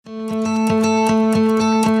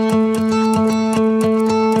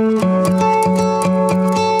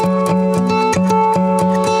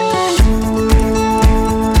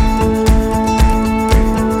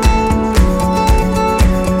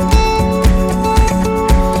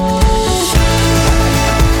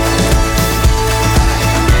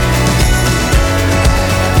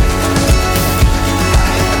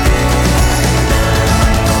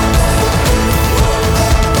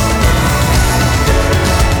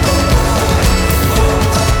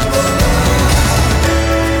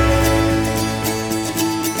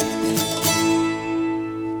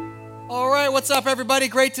up, everybody?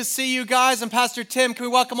 Great to see you guys. I'm Pastor Tim. Can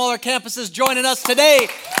we welcome all our campuses joining us today?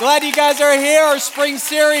 Glad you guys are here. Our spring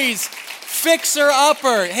series, Fixer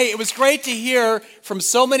Upper. Hey, it was great to hear from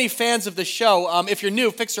so many fans of the show. If you're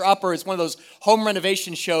new, Fixer Upper is one of those home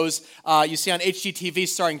renovation shows you see on HGTV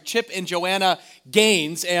starring Chip and Joanna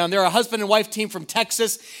Gaines. And they're a husband and wife team from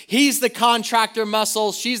Texas. He's the contractor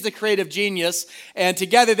muscle. She's the creative genius. And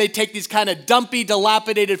together they take these kind of dumpy,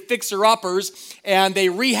 dilapidated fixer-uppers and they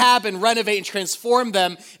rehab and renovate and transform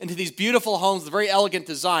them into these beautiful homes with very elegant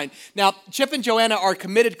design. Now, Chip and Joanna are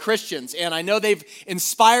committed Christians, and I know they've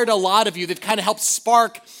inspired a lot of you. They've kind of helped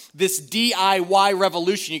spark this DIY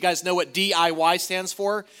revolution. You guys know what DIY stands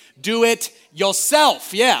for? Do it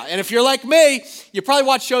yourself. Yeah, and if you're like me, you probably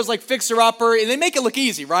watch shows like Fixer Upper, and they make it look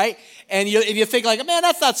easy, right? And you think like, man,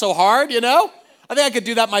 that's not so hard, you know? I think I could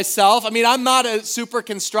do that myself. I mean, I'm not a super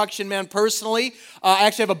construction man personally. I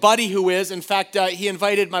actually have a buddy who is. In fact, he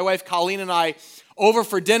invited my wife Colleen and I over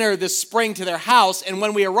for dinner this spring to their house, and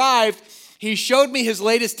when we arrived, he showed me his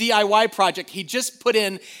latest DIY project. He just put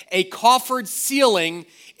in a coffered ceiling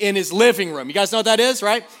in his living room. You guys know what that is,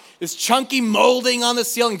 right? This chunky molding on the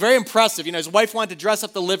ceiling, very impressive. You know, his wife wanted to dress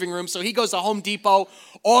up the living room, so he goes to Home Depot,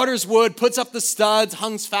 orders wood, puts up the studs,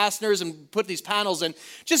 hungs fasteners, and put these panels in.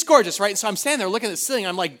 Just gorgeous, right? And so I'm standing there looking at the ceiling.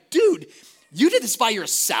 I'm like, dude, you did this by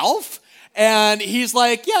yourself? And he's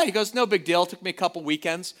like, yeah. He goes, no big deal. It took me a couple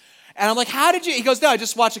weekends. And I'm like, how did you? He goes, no, I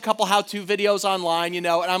just watched a couple how-to videos online, you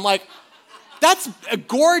know. And I'm like, that's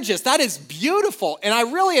gorgeous. That is beautiful. And I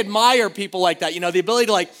really admire people like that, you know, the ability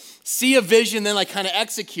to like see a vision, then like kind of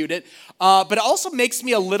execute it. But it also makes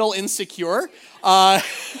me a little insecure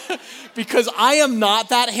because I am not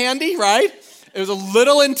that handy, right? It was a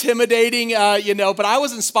little intimidating, you know, but I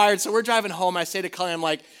was inspired. So we're driving home. I say to Colleen, I'm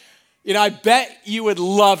like, you know, I bet you would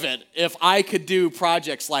love it if I could do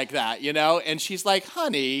projects like that, you know? And she's like,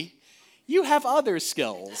 honey, you have other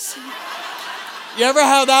skills. You ever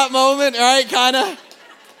have that moment, right, kind of?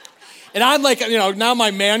 And I'm like, you know, now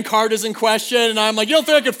my man card is in question, and I'm like, you don't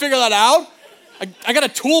think I could figure that out? I got a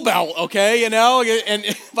tool belt, okay, you know? And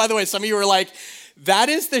by the way, some of you were like, that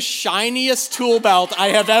is the shiniest tool belt I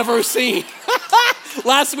have ever seen.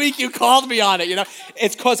 Last week you called me on it, you know?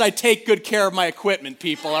 It's because I take good care of my equipment,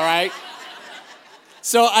 people, all right?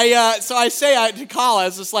 So I say to Kala, I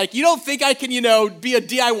was just like, you don't think I can, you know, be a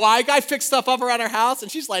DIY guy, fix stuff up around our house?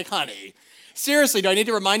 And she's like, honey, seriously, do I need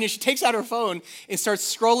to remind you? She takes out her phone and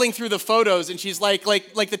starts scrolling through the photos, and she's like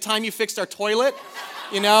the time you fixed our toilet,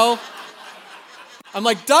 you know? I'm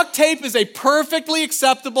like, duct tape is a perfectly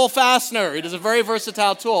acceptable fastener. It is a very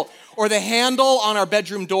versatile tool. Or the handle on our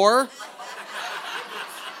bedroom door.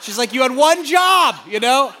 She's like, you had one job, you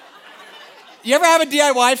know? You ever have a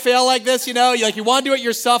DIY fail like this, you know? You want to do it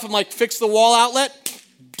yourself. I'm like, fix the wall outlet.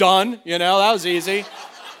 Done, you know? That was easy.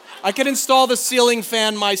 I can install the ceiling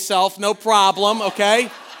fan myself, no problem,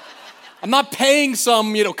 okay? I'm not paying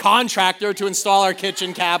some, you know, contractor to install our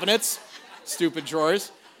kitchen cabinets. Stupid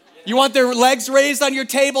drawers. You want their legs raised on your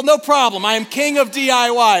table? No problem. I am king of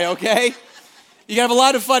DIY, okay? You can have a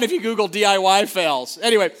lot of fun if you Google DIY fails.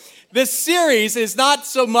 Anyway, this series is not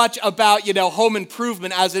so much about, you know, home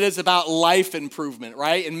improvement as it is about life improvement,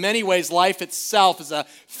 right? In many ways, life itself is a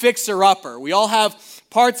fixer-upper. We all have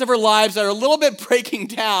parts of our lives that are a little bit breaking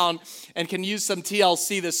down and can use some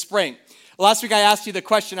TLC this spring. Last week I asked you the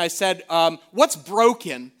question, I said, what's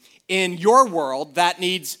broken in your world that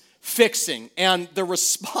needs fixing? And the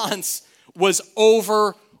response was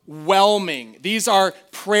overwhelming. These are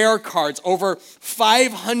prayer cards. Over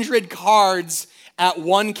 500 cards at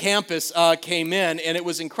one campus came in, and it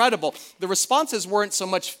was incredible. The responses weren't so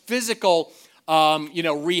much physical, you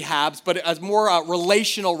know, rehabs, but as more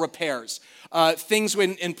relational repairs. Things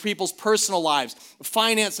in people's personal lives,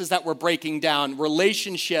 finances that were breaking down,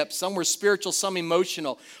 relationships, some were spiritual, some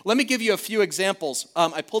emotional. Let me give you a few examples.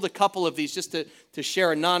 I pulled a couple of these just to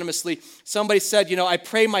share anonymously. Somebody said, you know, I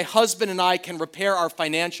pray my husband and I can repair our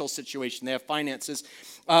financial situation. They have finances.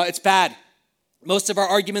 It's bad. Most of our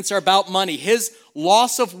arguments are about money. His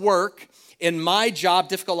loss of work and my job,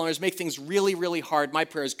 difficult loans, make things really, really hard. My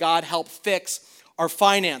prayer is, God, help fix our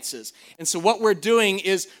finances. And so what we're doing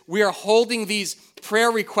is we are holding these prayer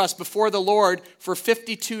requests before the Lord for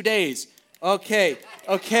 52 days. Okay,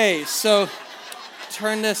 so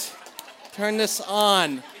turn this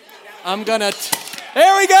on. I'm gonna,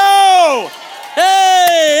 here we go!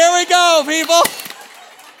 Hey, here we go, people!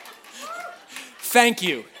 Thank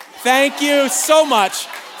you so much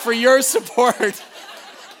for your support.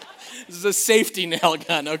 This is a safety nail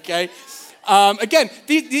gun, okay? Again,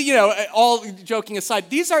 you know, all joking aside,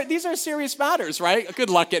 these are serious matters, right? Good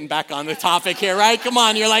luck getting back on the topic here, right? Come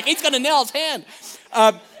on, you're like, he's gonna nail his hand.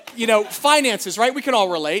 finances, right? We can all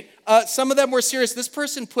relate. Some of them were serious. This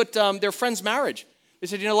person put their friend's marriage. They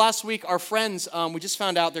said, last week our friends, we just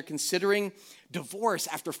found out they're considering divorce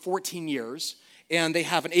after 14 years, and they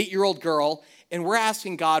have an 8-year-old girl, and we're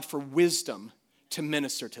asking God for wisdom to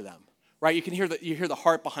minister to them, right? You hear the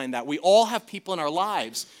heart behind that. We all have people in our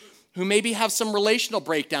lives who maybe have some relational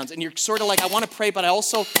breakdowns, and you're sort of like, I want to pray, but I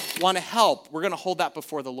also want to help. We're going to hold that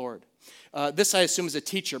before the Lord. This, I assume, is a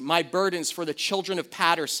teacher. My burdens for the children of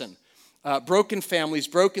Patterson. Broken families,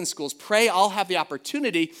 broken schools. Pray I'll have the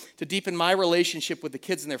opportunity to deepen my relationship with the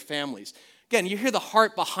kids and their families. Again, you hear the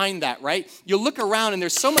heart behind that, right? You look around and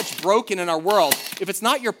there's so much broken in our world. If it's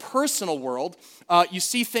not your personal world, you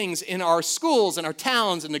see things in our schools and our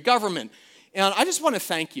towns and the government. And I just want to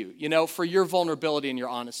thank you, for your vulnerability and your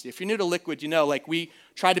honesty. If you're new to Liquid, we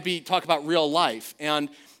try to talk about real life. And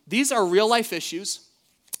these are real life issues,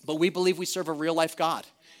 but we believe we serve a real life God.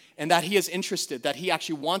 And that he is interested, that he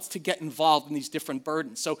actually wants to get involved in these different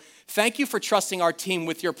burdens. So thank you for trusting our team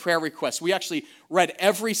with your prayer requests. We actually read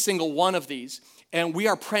every single one of these, and we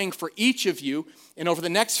are praying for each of you. And over the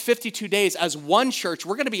next 52 days, as one church,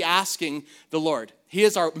 we're going to be asking the Lord. He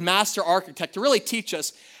is our master architect to really teach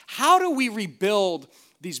us, how do we rebuild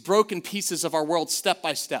these broken pieces of our world step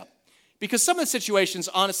by step? Because some of the situations,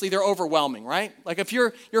 honestly, they're overwhelming, right? Like if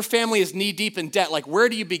your family is knee-deep in debt, like where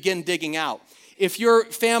do you begin digging out? If your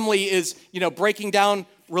family is, breaking down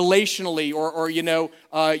relationally, or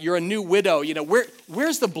you're a new widow,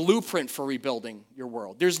 where's the blueprint for rebuilding your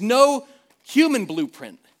world? There's no human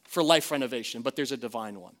blueprint for life renovation, but there's a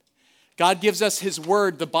divine one. God gives us his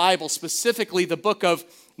word, the Bible, specifically the book of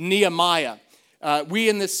Nehemiah. We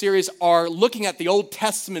in this series are looking at the Old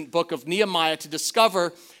Testament book of Nehemiah to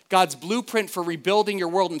discover God's blueprint for rebuilding your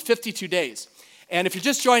world in 52 days. And if you're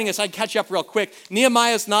just joining us, I'd catch you up real quick.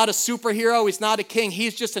 Nehemiah is not a superhero. He's not a king.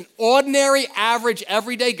 He's just an ordinary, average,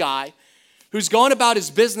 everyday guy who's going about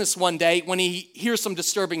his business one day when he hears some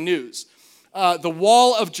disturbing news. The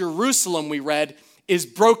wall of Jerusalem, we read, is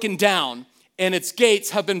broken down, and its gates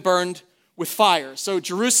have been burned with fire. So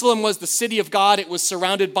Jerusalem was the city of God. It was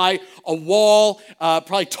surrounded by a wall,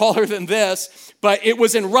 probably taller than this, but it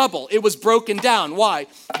was in rubble. It was broken down. Why?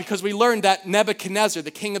 Because we learned that Nebuchadnezzar, the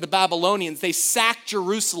king of the Babylonians, they sacked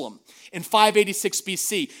Jerusalem in 586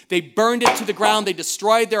 BC. They burned it to the ground. They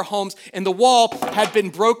destroyed their homes, and the wall had been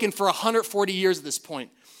broken for 140 years at this point.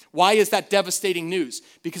 Why is that devastating news?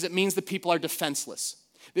 Because it means the people are defenseless.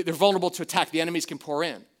 They're vulnerable to attack. The enemies can pour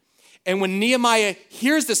in. And when Nehemiah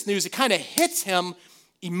hears this news, it kind of hits him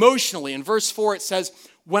emotionally. In verse 4, it says,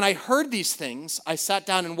 when I heard these things, I sat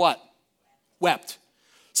down and what? Wept.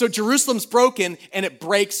 So Jerusalem's broken, and it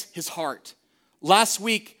breaks his heart. Last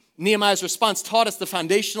week, Nehemiah's response taught us the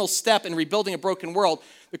foundational step in rebuilding a broken world.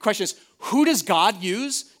 The question is, who does God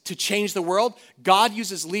use to change the world? God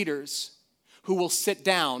uses leaders who will sit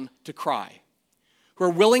down to cry, who are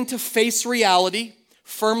willing to face reality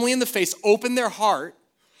firmly in the face, open their heart,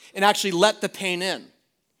 and actually let the pain in.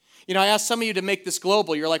 I asked some of you to make this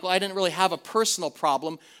global. You're like, well, I didn't really have a personal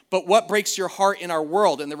problem, but what breaks your heart in our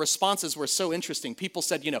world? And the responses were so interesting. People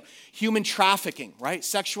said, human trafficking, right?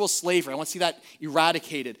 Sexual slavery. I want to see that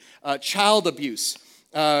eradicated. Child abuse,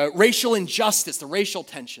 racial injustice, the racial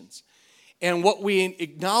tensions. And what we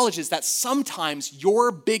acknowledge is that sometimes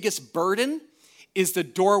your biggest burden is the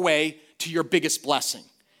doorway to your biggest blessing.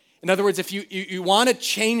 In other words, if you want to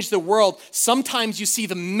change the world, sometimes you see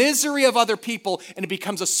the misery of other people and it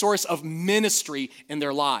becomes a source of ministry in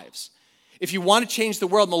their lives. If you want to change the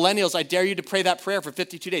world, millennials, I dare you to pray that prayer for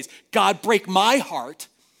 52 days. God, break my heart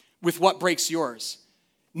with what breaks yours.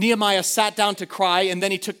 Nehemiah sat down to cry, and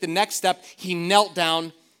then he took the next step. He knelt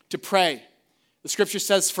down to pray. The scripture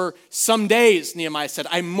says, for some days, Nehemiah said,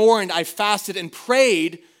 I mourned, I fasted, and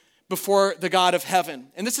prayed before the God of heaven.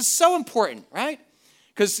 And this is so important, right?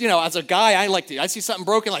 Because, as a guy, I see something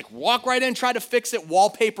broken, walk right in, try to fix it,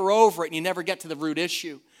 wallpaper over it, and you never get to the root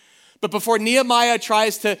issue. But before Nehemiah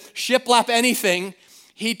tries to shiplap anything,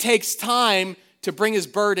 he takes time to bring his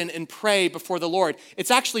burden and pray before the Lord.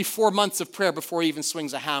 It's actually 4 months of prayer before he even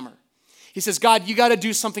swings a hammer. He says, God, you got to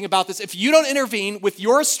do something about this. If you don't intervene with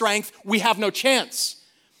your strength, we have no chance.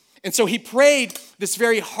 And so he prayed this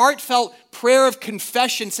very heartfelt prayer of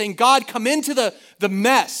confession, saying, God, come into the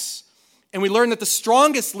mess. And we learn that the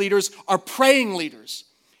strongest leaders are praying leaders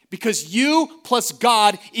because you plus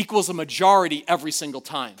God equals a majority every single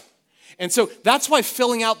time. And so that's why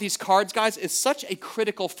filling out these cards, guys, is such a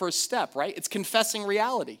critical first step, right? It's confessing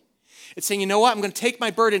reality. It's saying, you know what? I'm going to take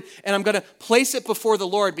my burden and I'm going to place it before the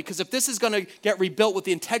Lord, because if this is going to get rebuilt with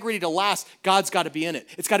the integrity to last, God's got to be in it.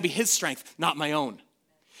 It's got to be his strength, not my own.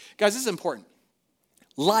 Guys, this is important.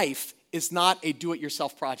 Life is not a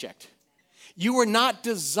do-it-yourself project. You were not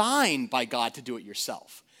designed by God to do it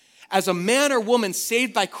yourself. As a man or woman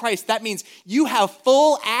saved by Christ, that means you have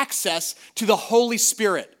full access to the Holy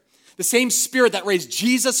Spirit. The same Spirit that raised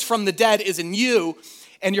Jesus from the dead is in you,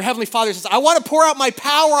 and your Heavenly Father says, I want to pour out my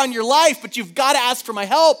power on your life, but you've got to ask for my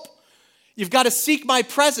help. You've got to seek my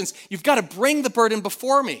presence. You've got to bring the burden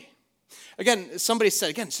before me. Again, somebody said,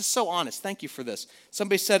 again, it's just so honest. Thank you for this.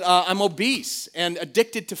 Somebody said, I'm obese and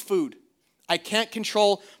addicted to food. I can't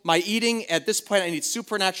control my eating. At this point, I need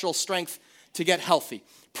supernatural strength to get healthy.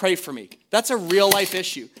 Pray for me. That's a real life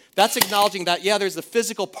issue. That's acknowledging that, yeah, there's the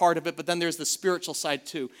physical part of it, but then there's the spiritual side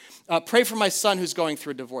too. Pray for my son who's going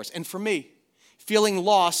through a divorce. And for me, feeling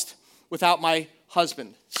lost without my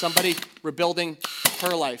husband. Somebody rebuilding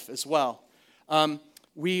her life as well.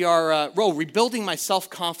 We are rebuilding my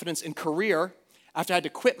self-confidence in career after I had to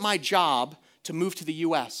quit my job to move to the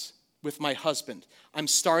U.S. with my husband. I'm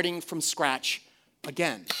starting from scratch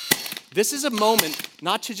again. This is a moment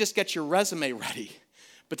not to just get your resume ready,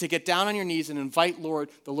 but to get down on your knees and invite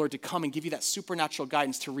the Lord to come and give you that supernatural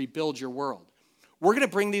guidance to rebuild your world. We're going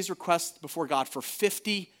to bring these requests before God for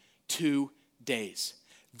 52 days.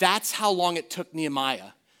 That's how long it took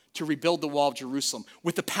Nehemiah to rebuild the wall of Jerusalem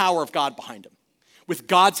with the power of God behind him. With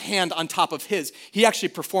God's hand on top of his, he actually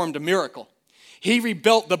performed a miracle. He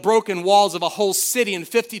rebuilt the broken walls of a whole city in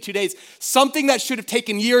 52 days. Something that should have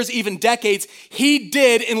taken years, even decades, he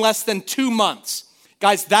did in less than 2 months.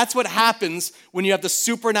 Guys, that's what happens when you have the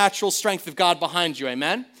supernatural strength of God behind you,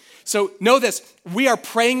 amen? So know this, we are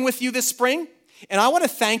praying with you this spring, and I want to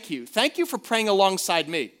thank you. Thank you for praying alongside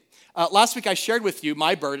me. Last week I shared with you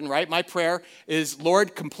my burden, right? My prayer is,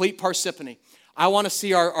 Lord, complete Parsippany. I want to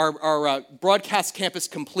see our broadcast campus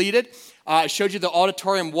completed. I showed you the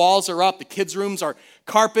auditorium walls are up. The kids' rooms are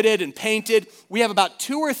carpeted and painted. We have about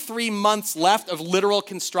 2 or 3 months left of literal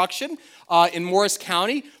construction in Morris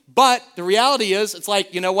County. But the reality is, it's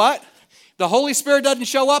like, you know what? The Holy Spirit doesn't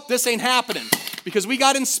show up, this ain't happening. Because we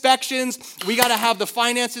got inspections, we got to have the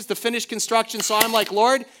finances to finish construction. So I'm like,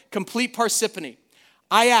 Lord, complete Parsippany.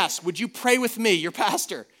 I ask, would you pray with me, your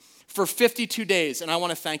pastor, for 52 days? And I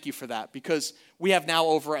want to thank you for that, because we have now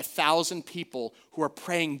over 1,000 people who are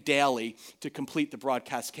praying daily to complete the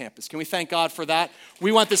broadcast campus. Can we thank God for that?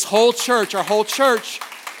 We want this whole church, our whole church,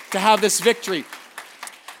 to have this victory.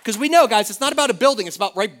 Because we know, guys, it's not about a building. It's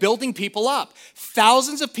about building people up.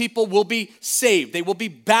 Thousands of people will be saved. They will be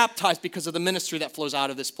baptized because of the ministry that flows out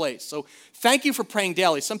of this place. So thank you for praying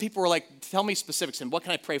daily. Some people were like, tell me specifics, and what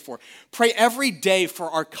can I pray for? Pray every day for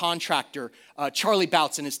our contractor, Charlie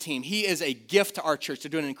Bouts and his team. He is a gift to our church.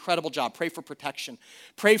 They're doing an incredible job. Pray for protection.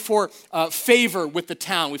 Pray for favor with the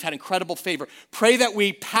town. We've had incredible favor. Pray that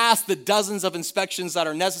we pass the dozens of inspections that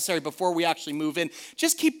are necessary before we actually move in.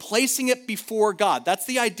 Just keep placing it before God. That's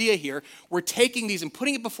the idea here. We're taking these and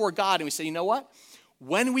putting it before God, and we say, you know what?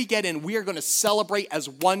 When we get in, we are going to celebrate as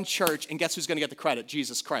one church, and guess who's going to get the credit?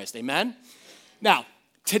 Jesus Christ. Amen? Now,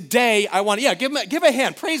 today, I want to, give a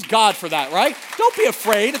hand. Praise God for that, right? Don't be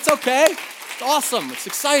afraid. It's okay. It's awesome. It's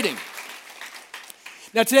exciting.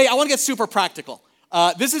 Now, today, I want to get super practical.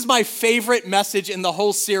 This is my favorite message in the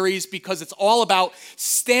whole series because it's all about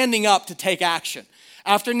standing up to take action.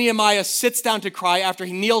 After Nehemiah sits down to cry, after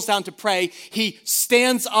he kneels down to pray, he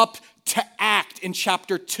stands up to act in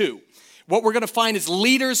chapter 2. What we're going to find is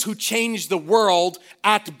leaders who change the world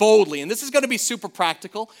act boldly. And this is going to be super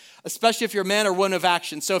practical, especially if you're a man or woman of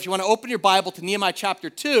action. So if you want to open your Bible to Nehemiah chapter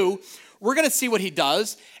 2, we're going to see what he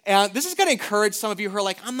does. And this is going to encourage some of you who are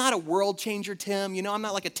like, I'm not a world changer, Tim. You know, I'm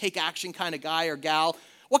not like a take action kind of guy or gal.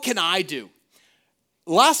 What can I do?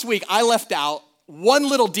 Last week, I left out one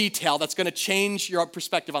little detail that's going to change your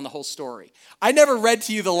perspective on the whole story. I never read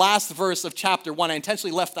to you the last verse of chapter 1. I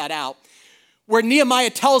intentionally left that out, where Nehemiah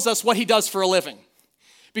tells us what he does for a living.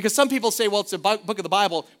 Because some people say, well, it's a book of the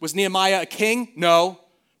Bible. Was Nehemiah a king? No.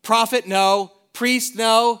 Prophet? No. Priest?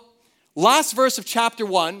 No. Last verse of chapter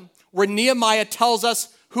 1, where Nehemiah tells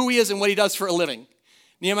us who he is and what he does for a living.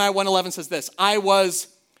 Nehemiah 1:11 says this, I was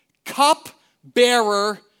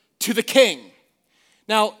cupbearer to the king.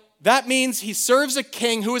 Now, that means he serves a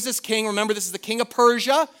king. Who is this king? Remember, this is the king of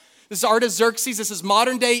Persia. This is Artaxerxes. This is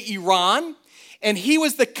modern day Iran. And he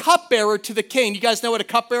was the cupbearer to the king. You guys know what a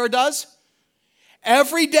cupbearer does?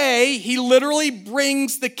 Every day, he literally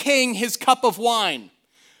brings the king his cup of wine.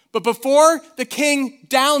 But before the king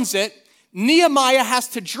downs it, Nehemiah has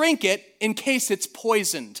to drink it in case it's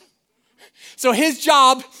poisoned. So his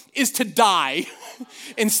job is to die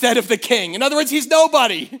instead of the king. In other words, he's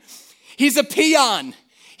nobody. He's a peon.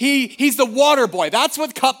 He's the water boy. That's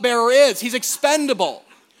what cupbearer is. He's expendable.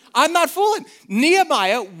 I'm not fooling.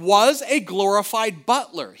 Nehemiah was a glorified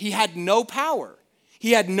butler. He had no power.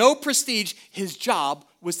 He had no prestige. His job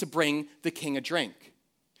was to bring the king a drink.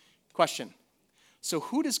 Question. So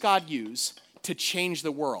who does God use to change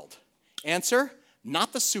the world? Answer,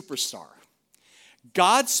 not the superstar.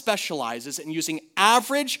 God specializes in using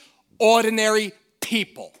average, ordinary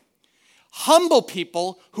people. Humble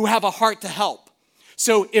people who have a heart to help.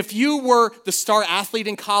 So if you were the star athlete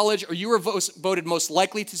in college or you were voted most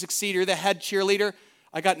likely to succeed, you're the head cheerleader,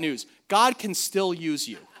 I got news. God can still use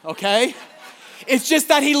you, okay? It's just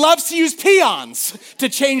that he loves to use peons to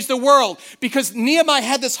change the world because Nehemiah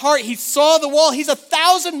had this heart. He saw the wall. He's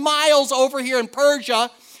 1,000 miles over here in Persia.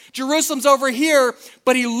 Jerusalem's over here,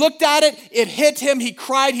 but he looked at it. It hit him. He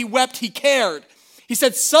cried. He wept. He cared. He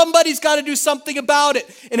said, somebody's got to do something about it.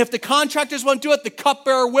 And if the contractors won't do it, the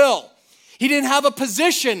cupbearer will. He didn't have a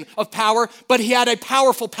position of power, but he had a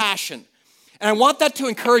powerful passion. And I want that to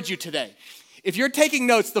encourage you today. If you're taking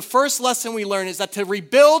notes, the first lesson we learn is that to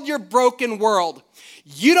rebuild your broken world,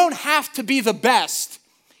 you don't have to be the best.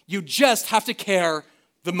 You just have to care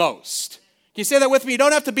the most. Can you say that with me? You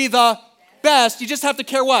don't have to be the best. You just have to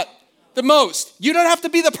care what? The most. You don't have to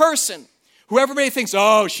be the person who everybody thinks,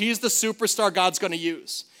 oh, she's the superstar God's going to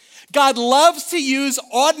use. God loves to use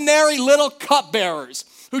ordinary little cupbearers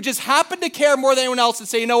who just happen to care more than anyone else and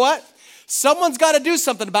say, you know what? Someone's got to do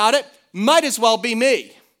something about it. Might as well be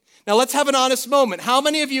me. Now let's have an honest moment. How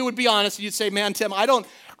many of you would be honest and you'd say, man, Tim, I don't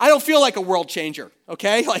feel like a world changer,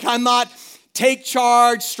 okay? Like I'm not take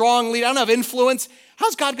charge, strong lead. I don't have influence.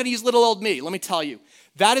 How's God going to use little old me? Let me tell you.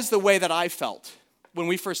 That is the way that I felt when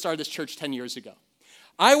we first started this church 10 years ago.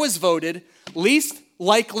 I was voted least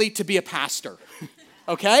likely to be a pastor,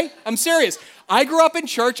 okay? I'm serious. I grew up in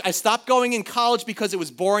church. I stopped going in college because it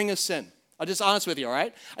was boring as sin. I'll just be honest with you, all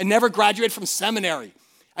right? I never graduated from seminary.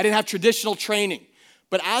 I didn't have traditional training.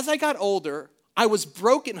 But as I got older, I was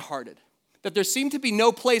brokenhearted that there seemed to be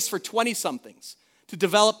no place for 20-somethings to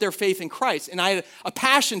develop their faith in Christ. And I had a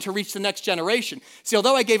passion to reach the next generation. See,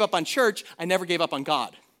 although I gave up on church, I never gave up on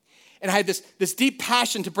God. And I had this deep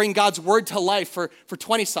passion to bring God's word to life for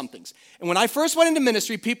 20-somethings. And when I first went into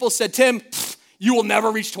ministry, people said, Tim, you will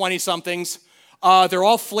never reach 20-somethings. They're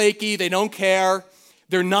all flaky. They don't care.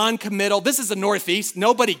 They're non-committal. This is the Northeast.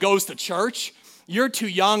 Nobody goes to church. You're too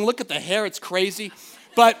young. Look at the hair. It's crazy.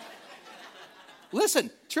 But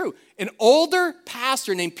listen, true. An older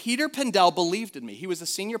pastor named Peter Pendel believed in me. He was the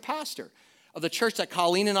senior pastor of the church that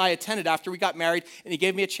Colleen and I attended after we got married, and he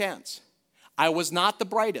gave me a chance. I was not the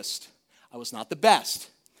brightest. I was not the best.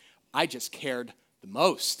 I just cared the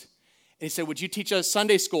most. And he said, would you teach a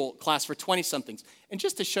Sunday school class for 20-somethings? And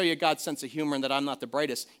just to show you God's sense of humor and that I'm not the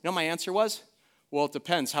brightest, you know what my answer was? Well, it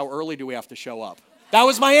depends. How early do we have to show up? That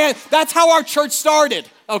was my answer. That's how our church started,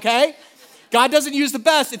 okay? God doesn't use the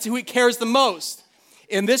best. It's who he cares the most.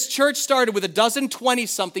 And this church started with 12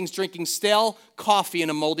 20-somethings drinking stale coffee in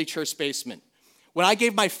a moldy church basement. When I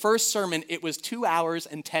gave my first sermon, it was 2 hours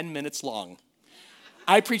and 10 minutes long.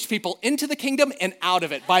 I preached people into the kingdom and out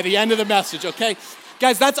of it by the end of the message, okay?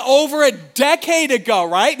 Guys, that's over a decade ago,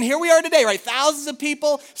 right? And here we are today, right? Thousands of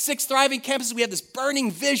people, 6 thriving campuses. We have this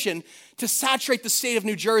burning vision to saturate the state of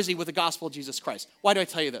New Jersey with the gospel of Jesus Christ. Why do I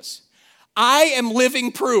tell you this? I am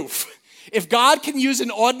living proof. If God can use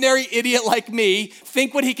an ordinary idiot like me,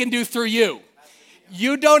 think what he can do through you.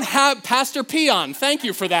 You don't have Pastor Peon. Thank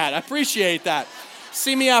you for that. I appreciate that.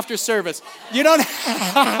 See me after service. You don't.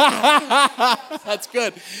 That's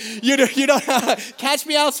good. You don't. Catch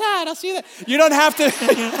me outside. I'll see you there. You don't have to.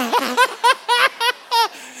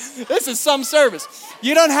 This is some service.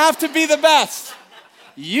 You don't have to be the best.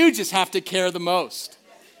 You just have to care the most.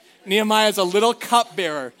 Nehemiah is a little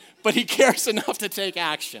cupbearer, but he cares enough to take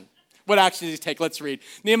action. What action did he take? Let's read.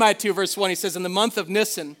 Nehemiah 2, verse 1, he says, in the month of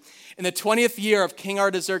Nisan, in the 20th year of King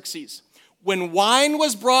Artaxerxes, when wine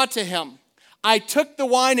was brought to him, I took the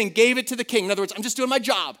wine and gave it to the king. In other words, I'm just doing my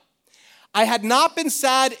job. I had not been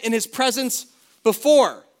sad in his presence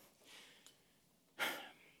before.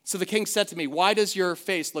 So the king said to me, why does your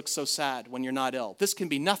face look so sad when you're not ill? This can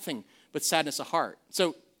be nothing but sadness of heart.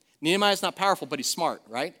 So Nehemiah's not powerful, but he's smart,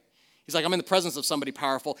 right? He's like, I'm in the presence of somebody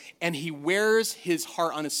powerful, and he wears his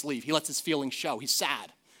heart on his sleeve. He lets his feelings show. He's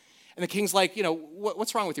sad. And the king's like,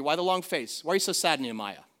 what's wrong with you? Why the long face? Why are you so sad,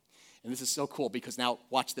 Nehemiah? And this is so cool because now,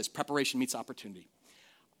 watch this. Preparation meets opportunity.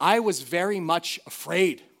 I was very much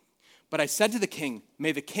afraid, but I said to the king,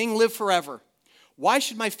 may the king live forever. Why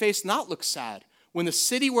should my face not look sad when the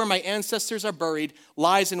city where my ancestors are buried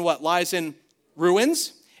lies in what? Lies in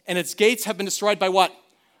ruins, and its gates have been destroyed by what?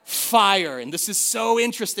 Fire. And this is so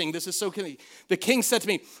interesting. This is so cool. The king said to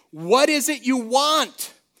me, what is it you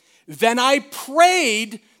want? Then I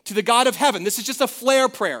prayed to to the God of heaven. This is just a flare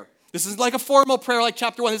prayer. This isn't like a formal prayer like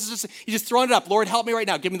chapter 1. This is just, he's just throwing it up. Lord, help me right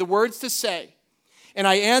now. Give me the words to say. And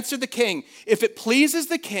I answered the king, if it pleases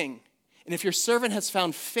the king, and if your servant has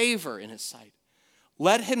found favor in his sight,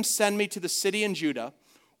 let him send me to the city in Judah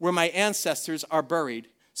where my ancestors are buried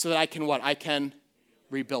so that I can what? I can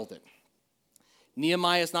rebuild it.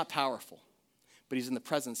 Nehemiah is not powerful, but he's in the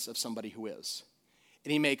presence of somebody who is.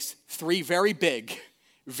 And he makes 3 very big,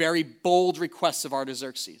 very bold requests of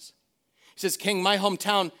Artaxerxes. He says, King, my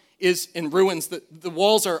hometown is in ruins. The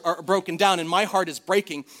walls are broken down and my heart is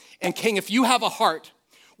breaking. And King, if you have a heart,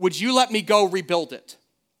 would you let me go rebuild it?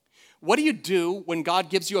 What do you do when God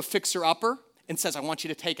gives you a fixer-upper and says, I want you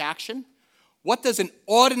to take action? What does an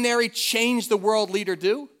ordinary change the world leader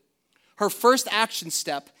do? Her first action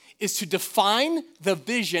step is to define the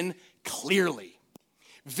vision clearly.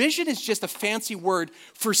 Vision is just a fancy word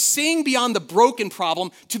for seeing beyond the broken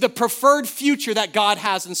problem to the preferred future that God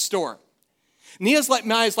has in store.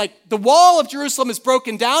 Nehemiah's like, the wall of Jerusalem is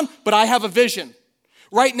broken down, but I have a vision.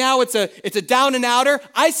 Right now, it's a down and outer.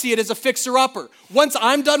 I see it as a fixer-upper. Once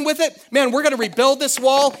I'm done with it, man, we're going to rebuild this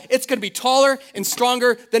wall. It's going to be taller and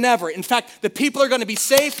stronger than ever. In fact, the people are going to be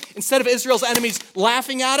safe. Instead of Israel's enemies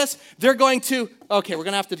laughing at us, they're going to, okay, we're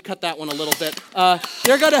going to have to cut that one a little bit.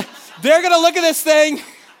 They're going to look at this thing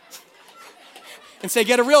and say,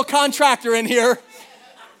 get a real contractor in here.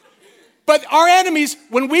 But our enemies,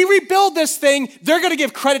 when we rebuild this thing, they're going to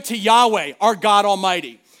give credit to Yahweh, our God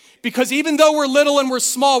Almighty. Because even though we're little and we're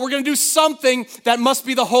small, we're going to do something that must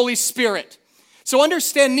be the Holy Spirit. So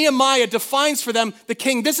understand, Nehemiah defines for them, the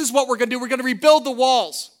king, this is what we're going to do. We're going to rebuild the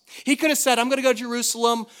walls. He could have said, I'm going to go to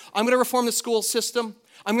Jerusalem. I'm going to reform the school system.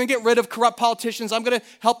 I'm going to get rid of corrupt politicians. I'm going to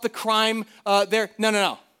help the crime there.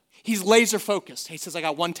 No. He's laser focused. He says, I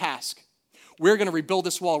got one task. We're going to rebuild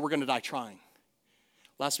this wall. We're going to die trying.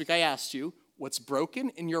 Last week I asked you, what's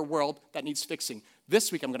broken in your world that needs fixing?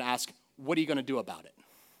 This week I'm going to ask, what are you going to do about it?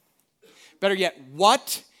 Better yet,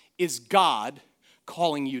 what is God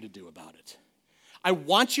calling you to do about it? I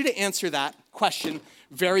want you to answer that question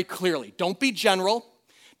very clearly. Don't be general.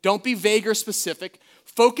 Don't be vague or specific.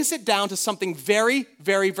 Focus it down to something very,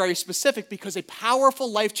 very, very specific because a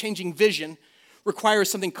powerful, life-changing vision requires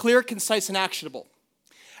something clear, concise, and actionable.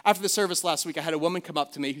 After the service last week, I had a woman come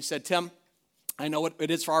up to me who said, Tim, I know what it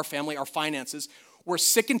is for our family, our finances. We're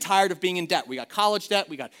sick and tired of being in debt. We got college debt,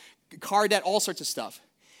 we got car debt, all sorts of stuff.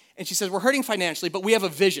 And she says, we're hurting financially, but we have a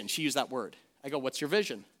vision. She used that word. I go, what's your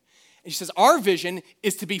vision? And she says, our vision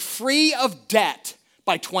is to be free of debt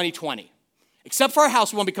by 2020. Except for our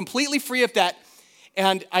house, we want to be completely free of debt.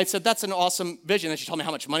 And I said, that's an awesome vision. And she told me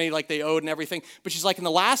how much money they owed and everything. But she's like, in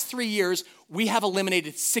the last 3 years, we have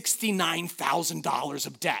eliminated $69,000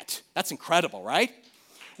 of debt. That's incredible, right?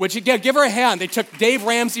 Which, yeah, give her a hand. They took Dave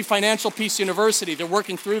Ramsey Financial Peace University. They're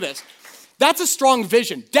working through this. That's a strong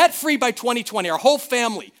vision. Debt-free by 2020, our whole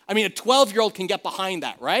family. I mean, a 12-year-old can get behind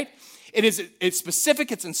that, right? It's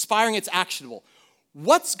specific, it's inspiring, it's actionable.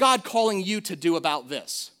 What's God calling you to do about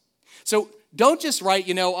this? So don't just write,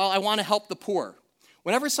 I want to help the poor.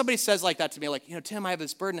 Whenever somebody says like that to me, like, Tim, I have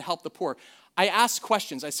this burden to help the poor, I ask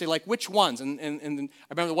questions. I say, like, which ones? And I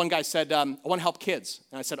remember the one guy said, I want to help kids.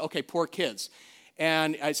 And I said, okay, poor kids.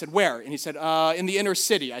 And I said, where? And he said, in the inner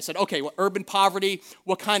city. I said, okay, urban poverty,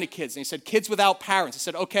 what kind of kids? And he said, kids without parents. I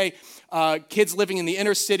said, okay, kids living in the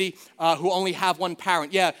inner city who only have one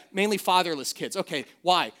parent. Yeah, mainly fatherless kids. Okay,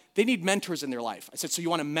 why? They need mentors in their life. I said, so you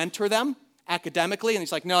want to mentor them academically? And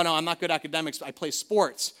he's like, no, I'm not good at academics. I play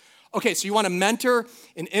sports. Okay, so you want to mentor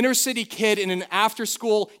an inner city kid in an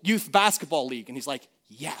after-school youth basketball league? And he's like,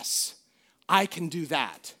 yes, I can do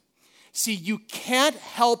that. See, you can't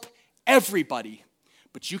help everybody,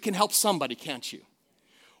 but you can help somebody, can't you?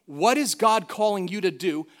 What is God calling you to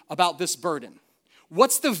do about this burden?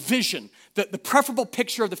 What's the vision, the preferable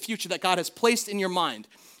picture of the future that God has placed in your mind?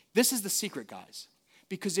 This is the secret, guys.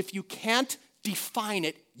 Because if you can't define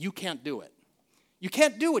it, you can't do it. You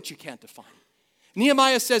can't do what you can't define.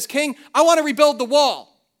 Nehemiah says, King, I want to rebuild the wall.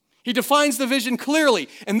 He defines the vision clearly.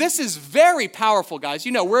 And this is very powerful, guys.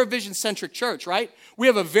 We're a vision-centric church, right? We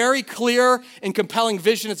have a very clear and compelling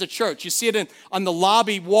vision as a church. You see it on the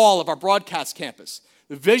lobby wall of our broadcast campus.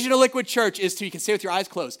 The vision of Liquid Church is to, you can say with your eyes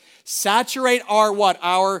closed, saturate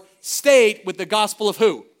our state with the gospel of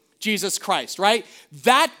who? Jesus Christ, right?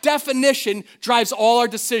 That definition drives all our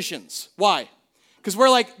decisions. Why? Because we're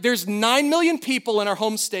like, there's 9 million people in our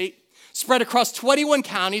home state, spread across 21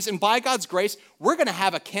 counties, and by God's grace, we're going to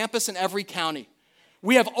have a campus in every county.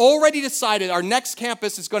 We have already decided our next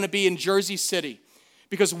campus is going to be in Jersey City.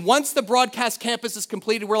 Because once the broadcast campus is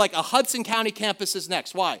completed, we're like a Hudson County campus is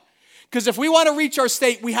next. Why? Because if we want to reach our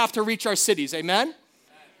state, we have to reach our cities. Amen?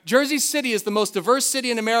 Jersey City is the most diverse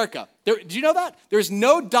city in America. Do you know that? There's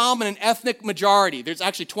no dominant ethnic majority. There's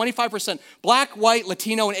actually 25% black, white,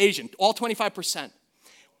 Latino, and Asian, all 25%.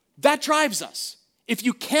 That drives us. If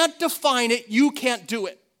you can't define it, you can't do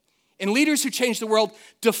it. And leaders who change the world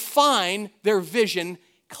define their vision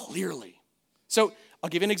clearly. So I'll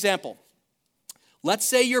give you an example. Let's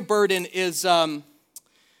say your burden is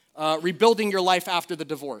rebuilding your life after the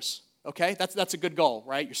divorce. Okay, that's a good goal,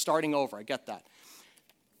 right? You're starting over. I get that.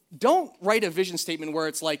 Don't write a vision statement where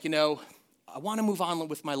it's like, I want to move on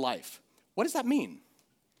with my life. What does that mean?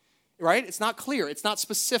 Right? It's not clear. It's not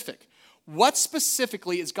specific. What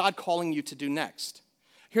specifically is God calling you to do next?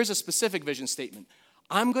 Here's a specific vision statement.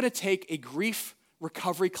 I'm going to take a grief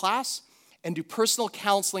recovery class and do personal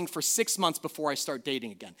counseling for 6 months before I start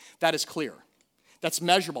dating again. That is clear. That's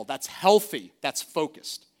measurable. That's healthy. That's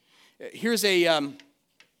focused. Here's a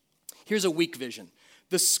weak vision.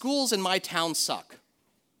 The schools in my town suck.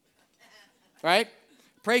 Right?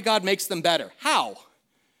 Pray God makes them better. How?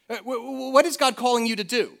 What is God calling you to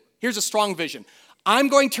do? Here's a strong vision. I'm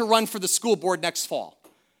going to run for the school board next fall.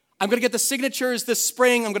 I'm going to get the signatures this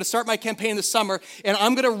spring. I'm going to start my campaign this summer, and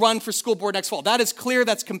I'm going to run for school board next fall. That is clear.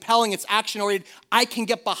 That's compelling. It's action-oriented. I can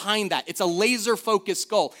get behind that. It's a laser-focused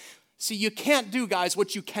goal. See, you can't do, guys,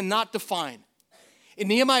 what you cannot define. And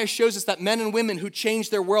Nehemiah shows us that men and women who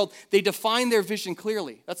change their world, they define their vision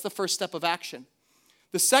clearly. That's the first step of action.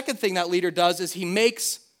 The second thing that leader does is he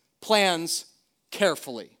makes plans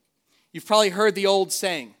carefully. You've probably heard the old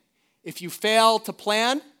saying, if you fail to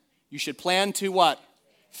plan, you should plan to what?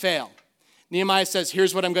 Fail. Nehemiah says,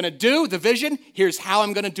 here's what I'm going to do, the vision. Here's how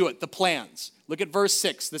I'm going to do it, the plans. Look at verse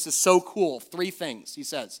 6. This is so cool. 3 things. He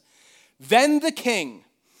says, then the king,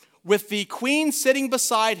 with the queen sitting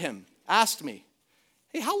beside him, asked me,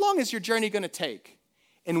 hey, how long is your journey going to take?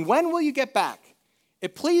 And when will you get back?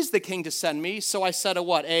 It pleased the king to send me, so I set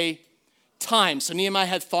a time. So Nehemiah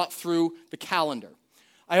had thought through the calendar.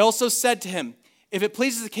 I also said to him, if it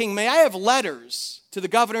pleases the king, may I have letters to the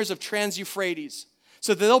governors of Trans-Euphrates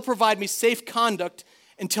so that they'll provide me safe conduct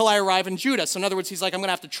until I arrive in Judah. So in other words, he's like, I'm going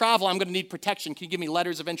to have to travel. I'm going to need protection. Can you give me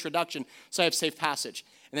letters of introduction so I have safe passage?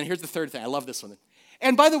 And then here's the third thing. I love this one.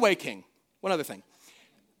 And by the way, king, one other thing.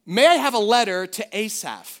 May I have a letter to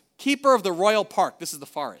Asaph, keeper of the royal park? This is the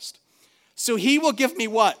forest. So he will give me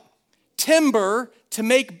what? Timber to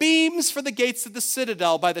make beams for the gates of the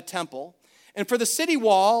citadel by the temple, and for the city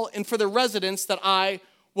wall, and for the residence that I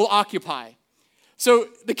will occupy. So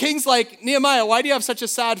the king's like, Nehemiah, why do you have such a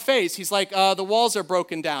sad face? He's like, the walls are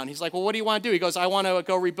broken down. He's like, well, what do you want to do? He goes, I want to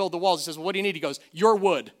go rebuild the walls. He says, well, what do you need? He goes, your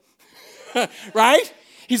wood. Right?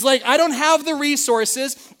 He's like, I don't have the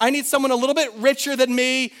resources. I need someone a little bit richer than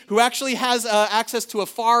me who actually has access to a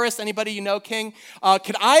forest. Anybody you know, King?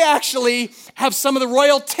 Could I actually have some of the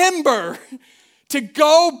royal timber to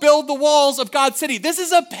go build the walls of God's city? This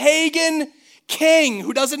is a pagan king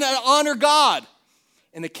who doesn't honor God.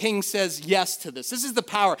 And the king says yes to this. This is the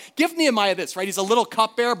power. Give Nehemiah this, right? He's a little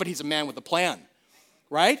cupbearer, but he's a man with a plan,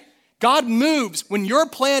 right? God moves when your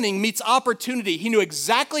planning meets opportunity. He knew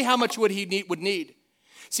exactly how much wood he would need.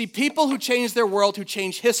 See, people who change their world, who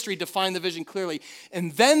change history, define the vision clearly,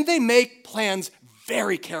 and then they make plans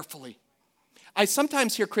very carefully. I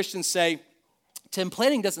sometimes hear Christians say, Tim,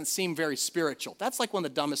 planning doesn't seem very spiritual. That's like one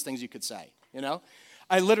of the dumbest things you could say, I'll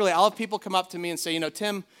have people come up to me and say,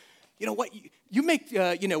 Tim, you know what, you make,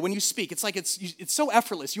 when you speak, it's like it's so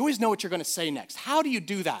effortless. You always know what you're going to say next. How do you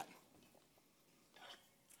do that?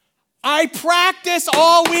 I practice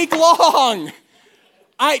all week long.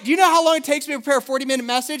 Do you know how long it takes me to prepare a 40-minute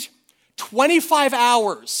message? 25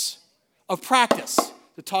 hours of practice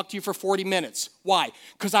to talk to you for 40 minutes. Why?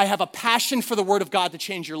 Because I have a passion for the Word of God to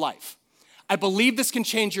change your life. I believe this can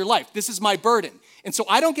change your life. This is my burden. And so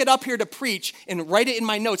I don't get up here to preach and write it in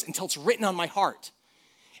my notes until it's written on my heart.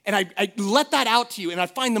 And I let that out to you, and I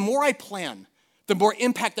find the more I plan, the more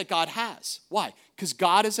impact that God has. Why? Because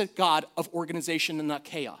God is a God of organization and not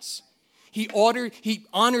chaos. He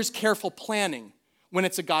honors careful planning when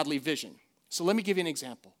it's a godly vision. So let me give you an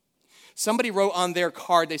example. Somebody wrote on their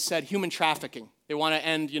card, they said human trafficking. They want to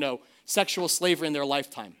end, sexual slavery in their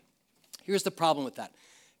lifetime. Here's the problem with that.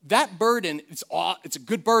 That burden, it's a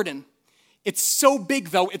good burden. It's so big,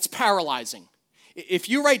 though, it's paralyzing. If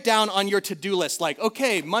you write down on your to-do list, like,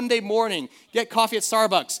 okay, Monday morning, get coffee at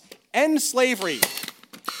Starbucks, end slavery.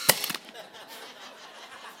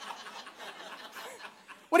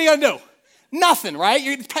 What are you going to do? Nothing, right?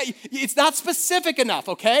 It's not specific enough,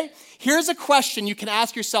 okay? Here's a question you can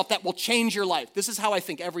ask yourself that will change your life. This is how I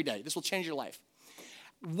think every day. This will change your life.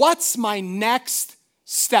 What's my next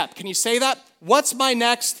step? Can you say that? What's my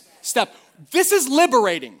next step? This is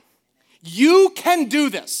liberating. You can do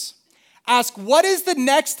this. Ask, what is the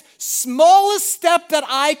next smallest step that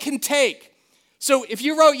I can take? So if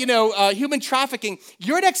you wrote, human trafficking,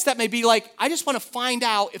 your next step may be like, I just want to find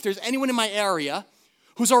out if there's anyone in my area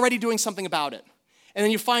who's already doing something about it. And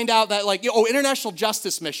then you find out that International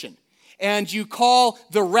Justice Mission. And you call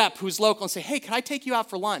the rep who's local and say, hey, can I take you out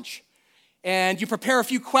for lunch? And you prepare a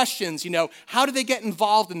few questions, how did they get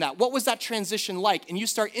involved in that? What was that transition like? And you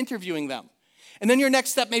start interviewing them. And then your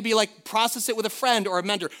next step may be like process it with a friend or a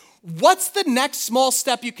mentor. What's the next small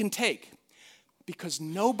step you can take? Because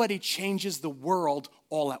nobody changes the world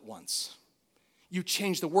all at once. You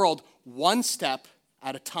change the world one step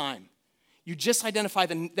at a time. You just identify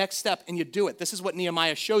the next step and you do it. This is what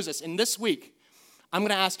Nehemiah shows us. And this week, I'm going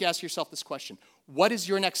to ask yourself this question. What is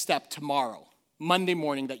your next step tomorrow, Monday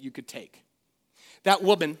morning, that you could take? That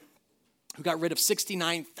woman who got rid of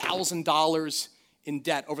 $69,000 in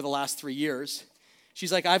debt over the last 3 years,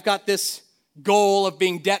 she's like, I've got this goal of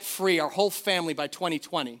being debt-free, our whole family, by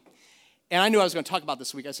 2020. And I knew I was going to talk about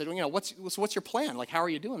this week. I said, what's your plan? Like, how are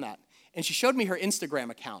you doing that? And she showed me her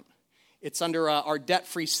Instagram account. It's under our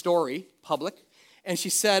debt-free story, public. And she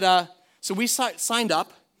said, so we signed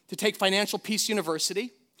up to take Financial Peace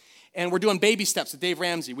University, and we're doing baby steps with Dave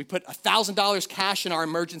Ramsey. We put $1,000 cash in our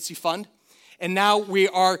emergency fund, and now we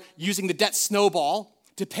are using the debt snowball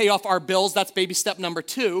to pay off our bills. That's baby step number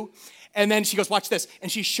 2. And then she goes, watch this.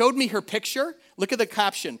 And she showed me her picture. Look at the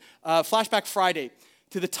caption, Flashback Friday.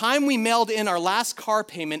 To the time we mailed in our last car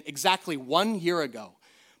payment exactly 1 year ago.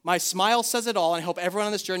 My smile says it all, and I hope everyone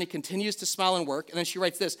on this journey continues to smile and work. And then she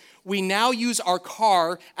writes this, we now use our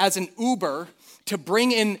car as an Uber to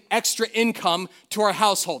bring in extra income to our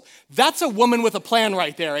household. That's a woman with a plan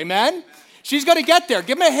right there, amen? She's going to get there.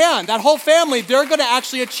 Give them a hand. That whole family, they're going to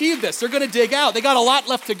actually achieve this. They're going to dig out. They got a lot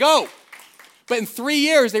left to go. But in 3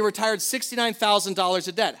 years, they retired $69,000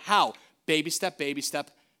 of debt. How? Baby step, baby step,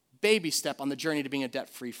 baby step on the journey to being a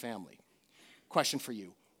debt-free family. Question for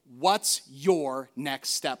you. What's your next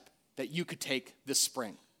step that you could take this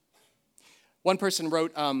spring? One person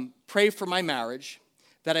wrote, pray for my marriage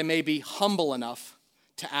that I may be humble enough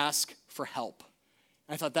to ask for help.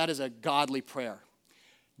 I thought that is a godly prayer.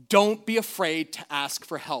 Don't be afraid to ask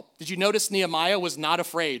for help. Did you notice Nehemiah was not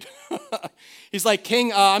afraid? He's like,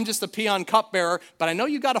 King, I'm just a peon cupbearer, but I know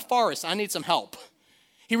you got a forest. I need some help.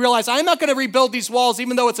 He realized, I'm not going to rebuild these walls,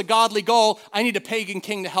 even though it's a godly goal. I need a pagan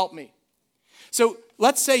king to help me. So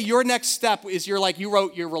let's say your next step is you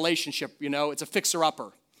wrote your relationship, it's a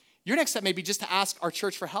fixer-upper. Your next step may be just to ask our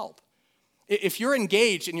church for help. If you're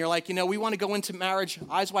engaged and you're like, we want to go into marriage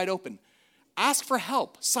eyes wide open, ask for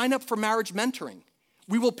help. Sign up for marriage mentoring.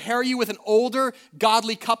 We will pair you with an older,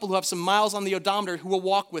 godly couple who have some miles on the odometer who will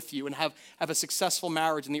walk with you and have a successful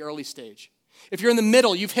marriage in the early stage. If you're in the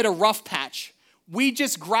middle, you've hit a rough patch. We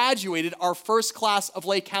just graduated our first class of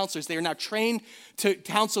lay counselors. They are now trained to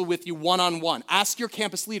counsel with you one-on-one. Ask your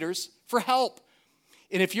campus leaders for help.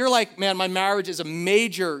 And if you're like, man, my marriage is a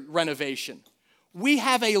major renovation, we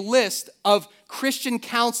have a list of Christian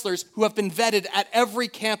counselors who have been vetted at every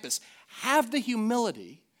campus. Have the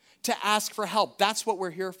humility to ask for help. That's what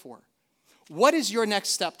we're here for. What is your next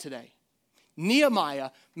step today? Nehemiah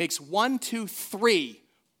makes 1, 2, 3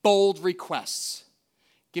 bold requests.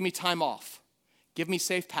 Give me time off. Give me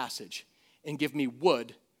safe passage. And give me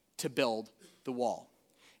wood to build the wall.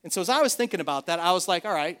 And so as I was thinking about that, I was like,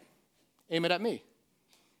 all right, aim it at me.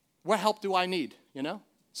 What help do I need,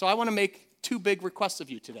 So I want to make 2 big requests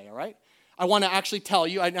of you today, all right? I want to actually tell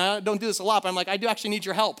you, I don't do this a lot, but I'm like, I do actually need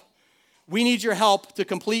your help. We need your help to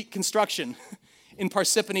complete construction in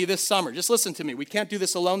Parsippany this summer. Just listen to me. We can't do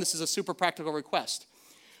this alone. This is a super practical request.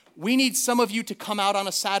 We need some of you to come out on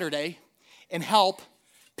a Saturday and help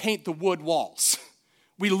paint the wood walls.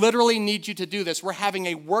 We literally need you to do this. We're having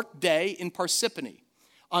a work day in Parsippany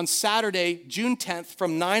on Saturday, June 10th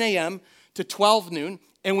from 9 a.m. to 12 noon,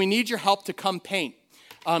 and we need your help to come paint.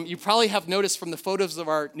 You probably have noticed from the photos of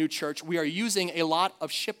our new church, we are using a lot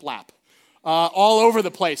of shiplap. All over the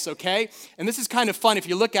place, okay? And this is kind of fun. If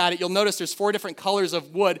you look at it, you'll notice there's 4 different colors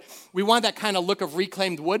of wood. We want that kind of look of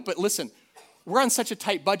reclaimed wood, but listen, we're on such a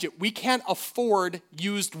tight budget, we can't afford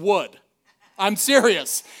used wood. I'm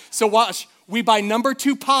serious. So watch, we buy number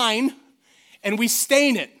 2 pine, and we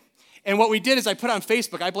stain it. And what we did is I put on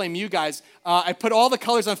Facebook, I blame you guys, I put all the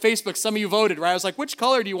colors on Facebook. Some of you voted, right? I was like, which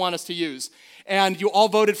color do you want us to use? And you all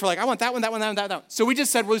voted for I want that one, that one, that one, that one. So we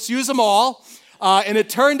just said, well, let's use them all. And it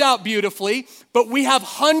turned out beautifully, but we have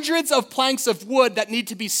hundreds of planks of wood that need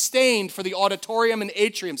to be stained for the auditorium and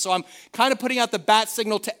atrium. So I'm kind of putting out the bat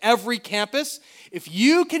signal to every campus. If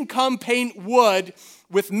you can come paint wood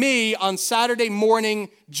with me on Saturday morning,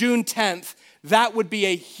 June 10th, that would be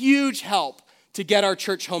a huge help to get our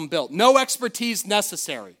church home built. No expertise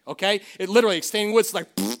necessary, okay? It literally, extending wood's like,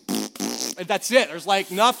 and that's it. There's like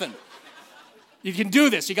nothing. You can do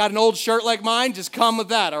this. You got an old shirt like mine, just come with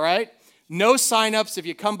that, all right? No signups. If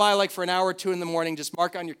you come by like for an hour or two in the morning, just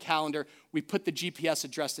mark on your calendar. We put the GPS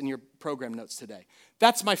address in your program notes today.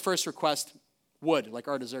 That's my first request, wood, like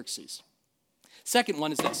Artaxerxes. Second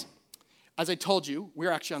one is this. As I told you, we're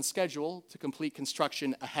actually on schedule to complete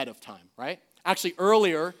construction ahead of time, right? Actually,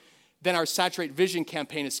 earlier than our Saturate Vision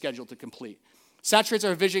campaign is scheduled to complete. Saturate's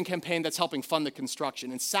our vision campaign that's helping fund the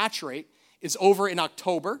construction. And Saturate is over in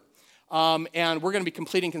October, and we're going to be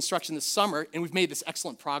completing construction this summer, and we've made this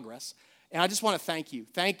excellent progress. And I just want to thank you.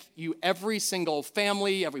 Thank you, every single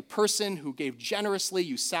family, every person who gave generously,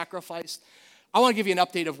 you sacrificed. I want to give you an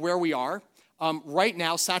update of where we are. Right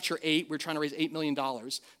now, Saturate 8, we're trying to raise $8 million.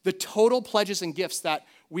 The total pledges and gifts that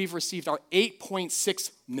we've received are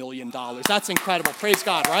 $8.6 million. That's incredible. Praise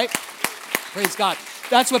God, right? Praise God.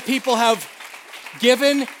 That's what people have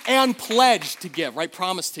given and pledged to give, right?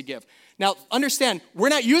 Promised to give. Now, understand, we're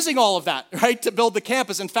not using all of that, right, to build the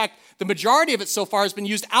campus. In fact, the majority of it so far has been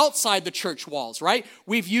used outside the church walls, right?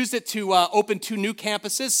 We've used it to open 2 new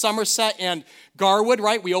campuses, Somerset and Garwood,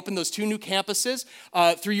 right? We opened those 2 new campuses.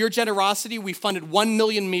 Through your generosity, we funded 1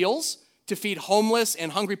 million meals to feed homeless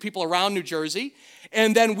and hungry people around New Jersey.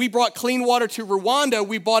 And then we brought clean water to Rwanda.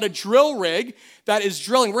 We bought a drill rig that is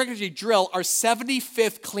drilling. We're going to drill our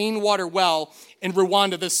 75th clean water well in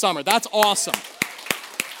Rwanda this summer. That's awesome.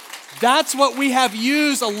 That's what we have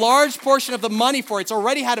used a large portion of the money for. It's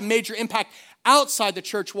already had a major impact outside the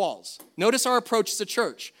church walls. Notice our approach to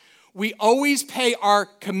church. We always pay our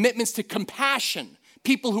commitments to compassion,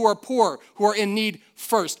 people who are poor, who are in need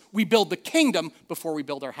first. We build the kingdom before we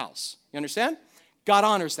build our house. You understand? God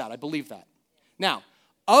honors that. I believe that. Now,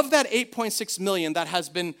 of that 8.6 million that has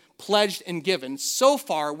been pledged and given, so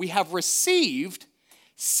far we have received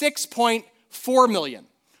 6.4 million.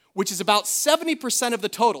 Which is about 70% of the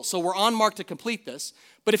total. So we're on mark to complete this.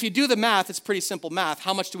 But if you do the math, it's pretty simple math.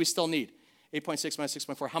 How much do we still need? 8.6 minus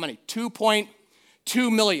 6.4, how many?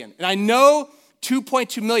 2.2 million. And I know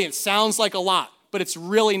 2.2 million sounds like a lot, but it's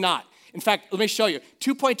really not. In fact, let me show you.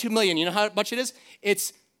 2.2 million, you know how much it is?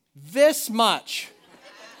 It's this much,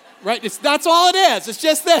 right? That's all it is. It's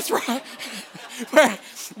just this, right?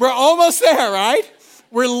 We're almost there, right?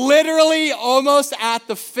 We're literally almost at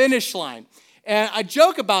the finish line. And I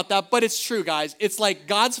joke about that, but it's true, guys. It's like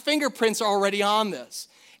God's fingerprints are already on this.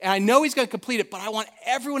 And I know he's going to complete it, but I want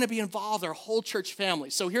everyone to be involved, our whole church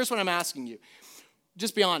family. So here's what I'm asking you.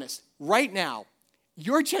 Just be honest. Right now,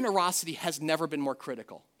 your generosity has never been more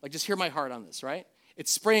critical. Like, just hear my heart on this, right?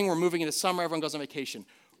 It's spring. We're moving into summer. Everyone goes on vacation.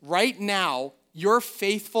 Right now, your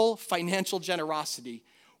faithful financial generosity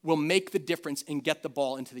will make the difference and get the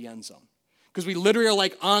ball into the end zone. Because we literally are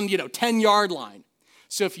like on, 10-yard line.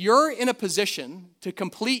 So if you're in a position to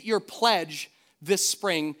complete your pledge this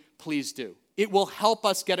spring, please do. It will help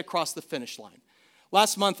us get across the finish line.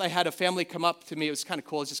 Last month, I had a family come up to me. It was kind of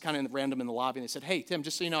cool. It was just kind of random in the lobby. And they said, hey, Tim,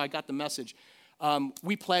 just so you know, I got the message.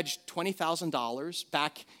 We pledged $20,000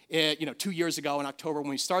 back 2 years ago in October when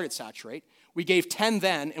we started Saturate. We gave 10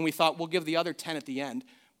 then, and we thought we'll give the other 10 at the end.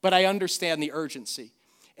 But I understand the urgency.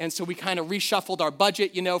 And so we kind of reshuffled our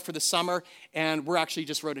budget, for the summer, and we're actually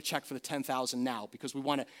just wrote a check for the $10,000 now because we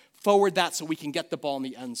want to forward that so we can get the ball in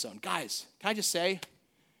the end zone. Guys, can I just say,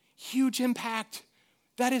 huge impact.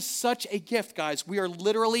 That is such a gift, guys. We are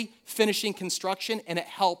literally finishing construction, and it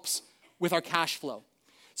helps with our cash flow.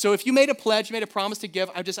 So if you made a pledge, you made a promise to give,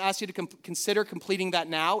 I just ask you to consider completing that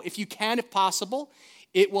now. If you can, if possible,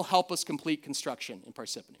 it will help us complete construction in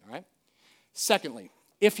Parsippany, all right? Secondly,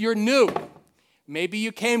 if you're new, maybe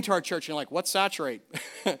you came to our church and you're like, what's Saturate?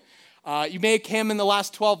 You may have come in the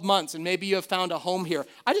last 12 months and maybe you have found a home here.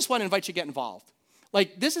 I just want to invite you to get involved.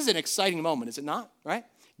 Like, this is an exciting moment, is it not? Right?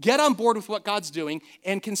 Get on board with what God's doing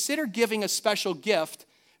and consider giving a special gift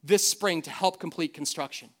this spring to help complete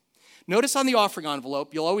construction. Notice on the offering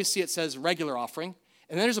envelope, you'll always see it says regular offering.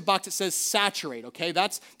 And then there's a box that says Saturate, okay?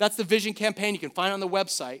 That's the vision campaign. You can find it on the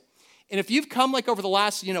website. And if you've come like over the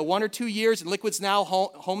last, 1 or 2 years and Liquid's now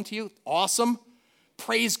home to you, awesome.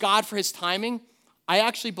 Praise God for his timing. I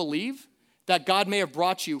actually believe that God may have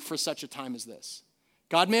brought you for such a time as this.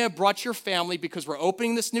 God may have brought your family because we're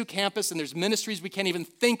opening this new campus and there's ministries we can't even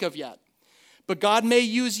think of yet. But God may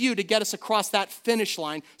use you to get us across that finish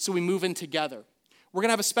line so we move in together. We're going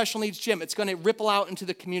to have a special needs gym. It's going to ripple out into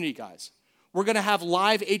the community, guys. We're going to have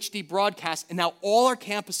live HD broadcasts, and now all our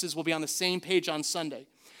campuses will be on the same page on Sunday.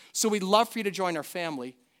 So we'd love for you to join our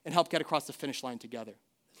family and help get across the finish line together.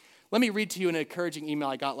 Let me read to you an encouraging email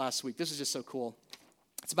I got last week. This is just so cool.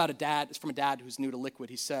 It's about a dad. It's from a dad who's new to Liquid.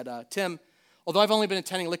 He said, Tim, although I've only been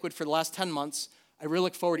attending Liquid for the last 10 months, I really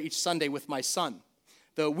look forward to each Sunday with my son.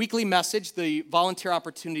 The weekly message, the volunteer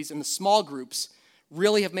opportunities, and the small groups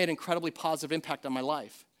really have made an incredibly positive impact on my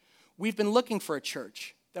life. We've been looking for a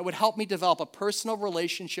church that would help me develop a personal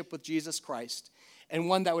relationship with Jesus Christ and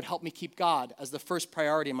one that would help me keep God as the first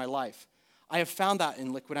priority in my life. I have found that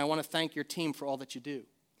in Liquid. I want to thank your team for all that you do.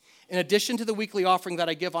 In addition to the weekly offering that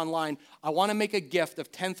I give online, I want to make a gift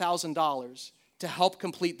of $10,000 to help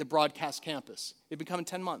complete the broadcast campus. They've been coming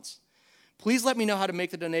 10 months. Please let me know how to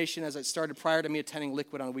make the donation as it started prior to me attending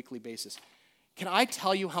Liquid on a weekly basis. Can I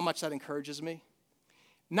tell you how much that encourages me?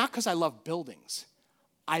 Not because I love buildings.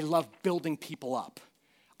 I love building people up.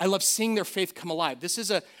 I love seeing their faith come alive. This is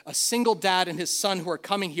a single dad and his son who are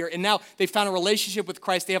coming here, and now they found a relationship with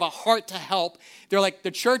Christ. They have a heart to help. They're like, the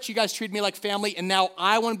church, you guys treat me like family, and now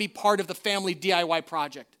I want to be part of the family DIY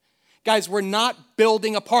project. Guys, we're not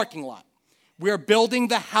building a parking lot. We're building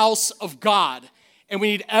the house of God, and we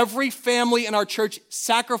need every family in our church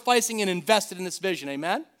sacrificing and invested in this vision,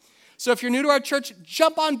 amen? So if you're new to our church,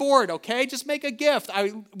 jump on board, okay? Just make a gift.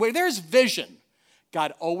 Where there's vision,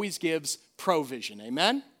 God always gives provision,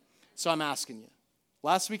 amen? So I'm asking you.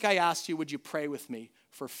 Last week I asked you, would you pray with me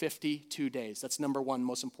for 52 days? That's number one,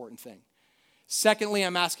 most important thing. Secondly,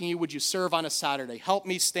 I'm asking you, would you serve on a Saturday? Help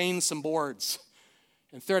me stain some boards.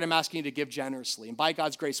 And third, I'm asking you to give generously. And by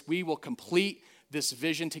God's grace, we will complete this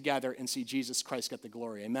vision together and see Jesus Christ get the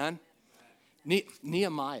glory, amen?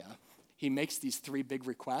 Nehemiah, he makes these three big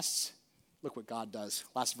requests. Look what God does.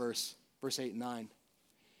 Last verse 8 and 9.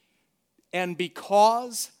 And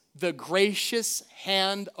because the gracious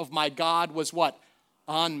hand of my God was what?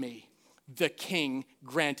 On me. The king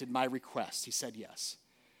granted my request. He said yes.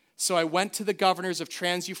 So I went to the governors of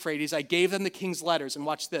Trans-Euphrates. I gave them the king's letters. And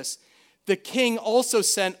watch this. The king also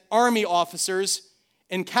sent army officers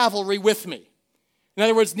and cavalry with me. In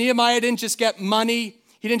other words, Nehemiah didn't just get money.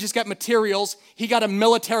 He didn't just get materials. He got a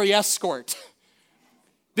military escort.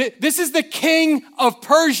 This is the king of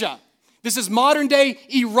Persia. This is modern day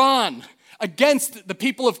Iran against the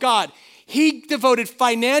people of God. He devoted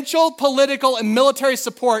financial, political, and military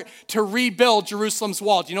support to rebuild Jerusalem's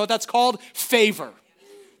wall. Do you know what that's called? Favor.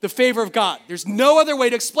 The favor of God. There's no other way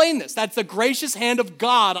to explain this. That's the gracious hand of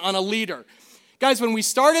God on a leader. Guys, when we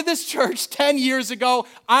started this church 10 years ago,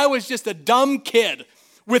 I was just a dumb kid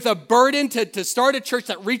with a burden to start a church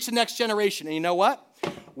that reached the next generation. And you know what?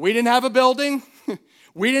 We didn't have a building.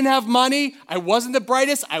 We didn't have money. I wasn't the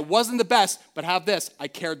brightest. I wasn't the best. But have this, I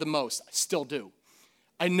cared the most. I still do.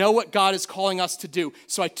 I know what God is calling us to do.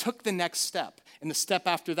 So I took the next step and the step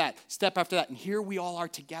after that. And here we all are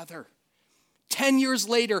together. 10 years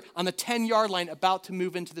later, on the 10-yard line, about to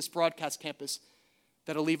move into this broadcast campus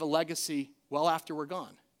that'll leave a legacy well after we're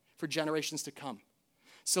gone for generations to come.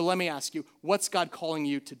 So let me ask you, what's God calling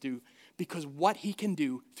you to do? Because what he can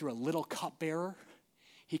do through a little cupbearer,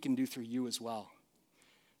 he can do through you as well.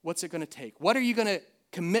 What's it going to take? What are you going to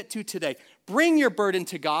commit to today? Bring your burden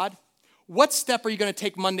to God. What step are you going to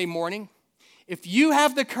take Monday morning? If you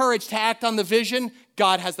have the courage to act on the vision,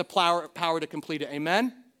 God has the power to complete it.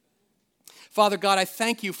 Amen? Father God, I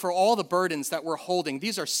thank you for all the burdens that we're holding.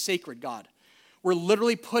 These are sacred, God. We're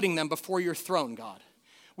literally putting them before your throne, God.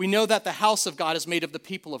 We know that the house of God is made of the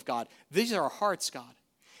people of God. These are our hearts, God.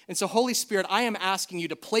 And so, Holy Spirit, I am asking you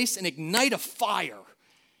to place and ignite a fire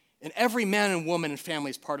in every man and woman and family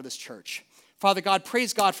as part of this church. Father God,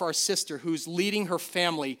 praise God for our sister who's leading her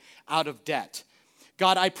family out of debt.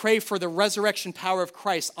 God, I pray for the resurrection power of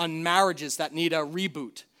Christ on marriages that need a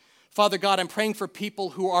reboot. Father God, I'm praying for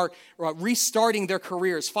people who are restarting their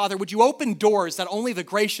careers. Father, would you open doors that only the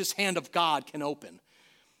gracious hand of God can open?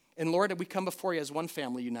 And Lord, we come before you as one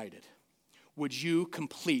family united. Would you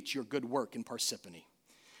complete your good work in Parsippany?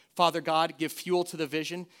 Father God, give fuel to the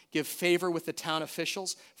vision. Give favor with the town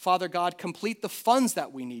officials. Father God, complete the funds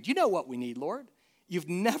that we need. You know what we need, Lord. You've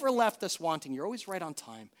never left us wanting. You're always right on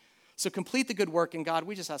time. So complete the good work. And God,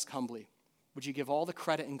 we just ask humbly, would you give all the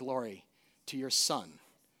credit and glory to your Son,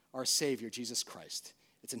 our Savior, Jesus Christ.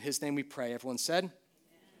 It's in his name we pray. Everyone said?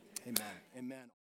 Amen. Amen. Amen.